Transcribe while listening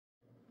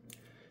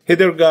Hey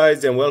there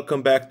guys, and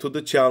welcome back to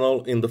the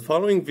channel. In the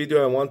following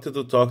video I wanted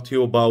to talk to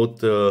you about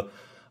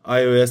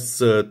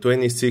iOS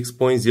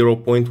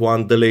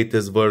 26.0.1, the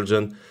latest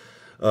version.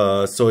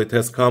 So it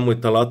has come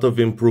with a lot of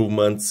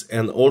improvements,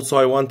 and also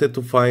I wanted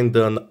to find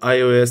an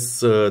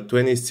iOS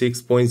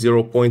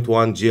 26.0.1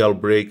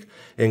 jailbreak.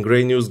 And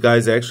great news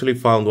guys, I actually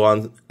found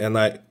one, and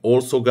I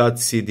also got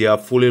Cydia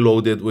fully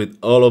loaded with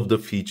all of the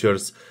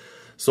features.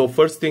 So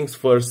first things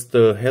first,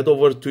 head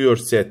over to your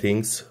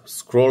settings,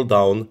 scroll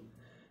down,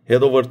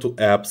 head over to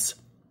apps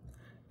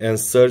and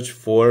search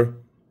for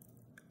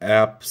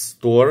App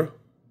Store.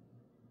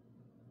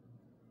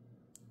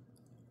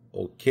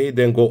 Okay,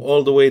 then go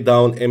all the way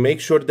down and make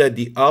sure that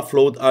the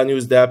offload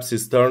unused apps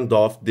is turned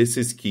off. This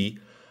is key.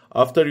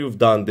 After you've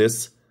done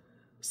this,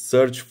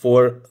 search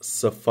for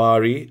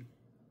Safari.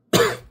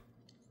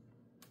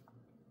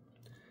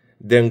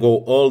 Then go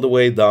all the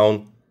way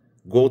down,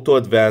 go to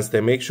advanced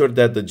and make sure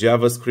that the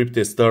JavaScript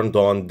is turned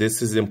on.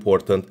 This is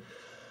important.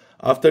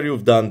 After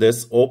you've done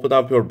this, open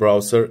up your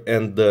browser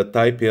and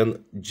type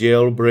in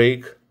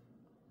jailbreak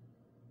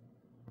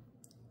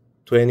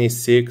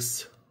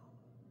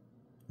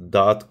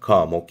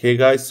 26.0.1.com. Okay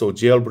guys, so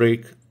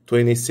jailbreak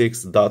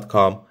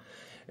 26.0.1.com.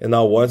 And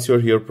now once you're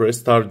here, press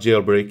start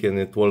jailbreak and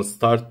it will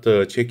start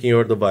checking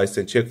your device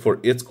and check for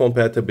its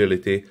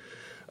compatibility.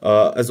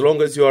 As long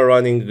as you are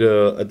running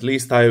at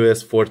least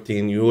iOS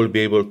 14, you will be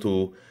able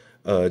to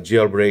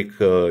jailbreak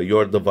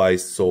your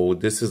device. So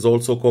this is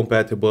also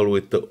compatible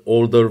with the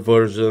older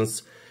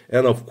versions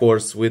and of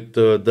course with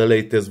the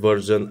latest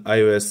version,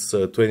 iOS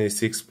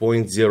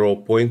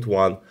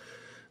 26.0.1.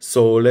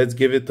 So let's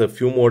give it a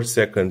few more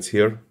seconds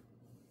here.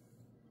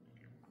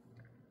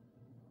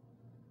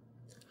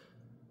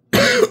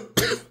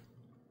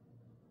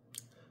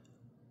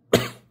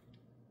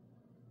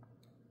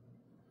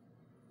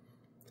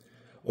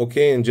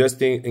 Okay, and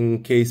just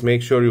in case,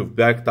 make sure you've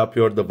backed up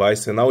your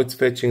device, and now it's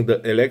fetching the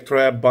Electro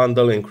app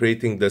bundle and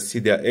creating the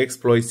Cydia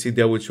exploit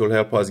Cydia, which will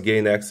help us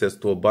gain access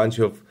to a bunch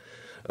of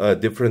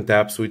different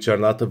apps which are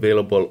not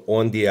available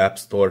on the App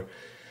Store.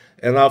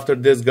 And after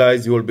this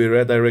guys, you will be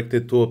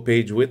redirected to a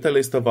page with a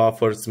list of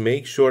offers.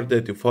 Make sure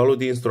that you follow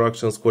the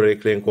instructions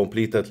correctly and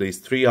complete at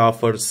least 3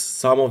 offers.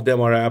 Some of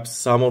them are apps,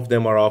 some of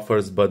them are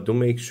offers, but do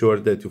make sure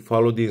that you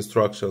follow the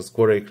instructions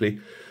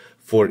correctly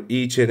for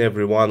each and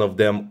every one of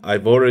them.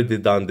 I've already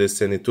done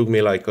this and it took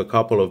me like a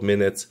couple of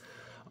minutes.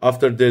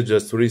 After this,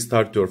 just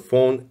restart your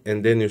phone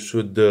and then you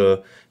should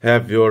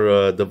have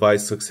your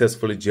device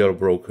successfully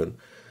jailbroken.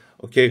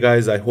 Okay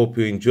guys, I hope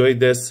you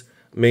enjoyed this.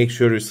 Make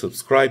sure you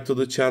subscribe to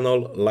the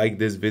channel, like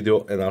this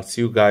video, and I'll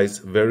see you guys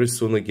very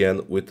soon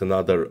again with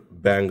another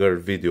banger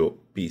video.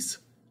 Peace.